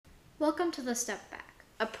Welcome to The Step Back,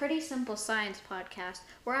 a pretty simple science podcast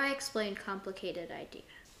where I explain complicated ideas.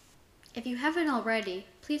 If you haven't already,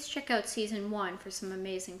 please check out Season 1 for some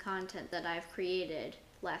amazing content that I've created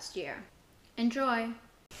last year. Enjoy!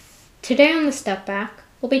 Today on The Step Back,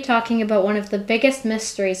 we'll be talking about one of the biggest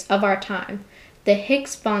mysteries of our time, the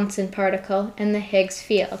Higgs Boson particle and the Higgs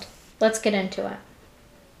field. Let's get into it.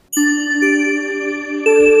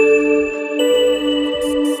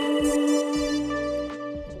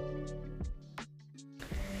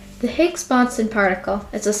 The Higgs Boson particle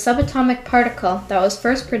is a subatomic particle that was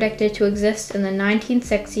first predicted to exist in the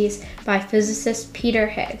 1960s by physicist Peter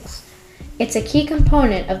Higgs. It's a key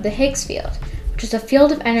component of the Higgs field, which is a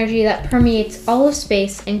field of energy that permeates all of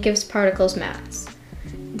space and gives particles mass.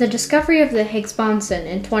 The discovery of the Higgs boson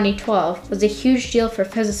in 2012 was a huge deal for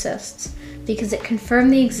physicists because it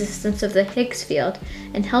confirmed the existence of the Higgs field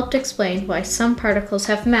and helped explain why some particles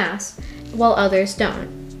have mass while others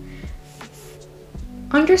don't.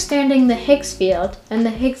 Understanding the Higgs field and the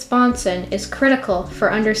Higgs boson is critical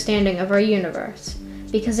for understanding of our universe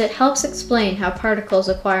because it helps explain how particles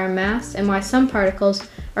acquire mass and why some particles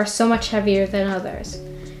are so much heavier than others.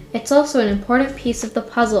 It's also an important piece of the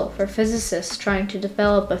puzzle for physicists trying to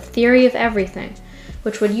develop a theory of everything,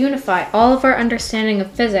 which would unify all of our understanding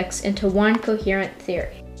of physics into one coherent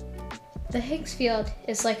theory. The Higgs field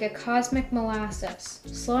is like a cosmic molasses,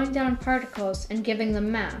 slowing down particles and giving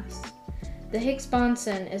them mass. The Higgs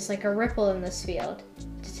boson is like a ripple in this field.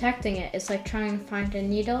 Detecting it is like trying to find a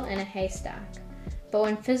needle in a haystack. But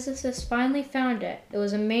when physicists finally found it, it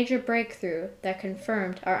was a major breakthrough that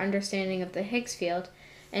confirmed our understanding of the Higgs field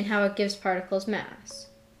and how it gives particles mass.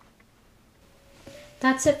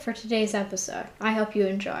 That's it for today's episode. I hope you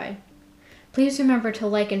enjoyed. Please remember to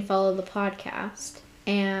like and follow the podcast,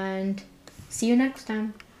 and see you next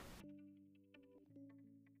time.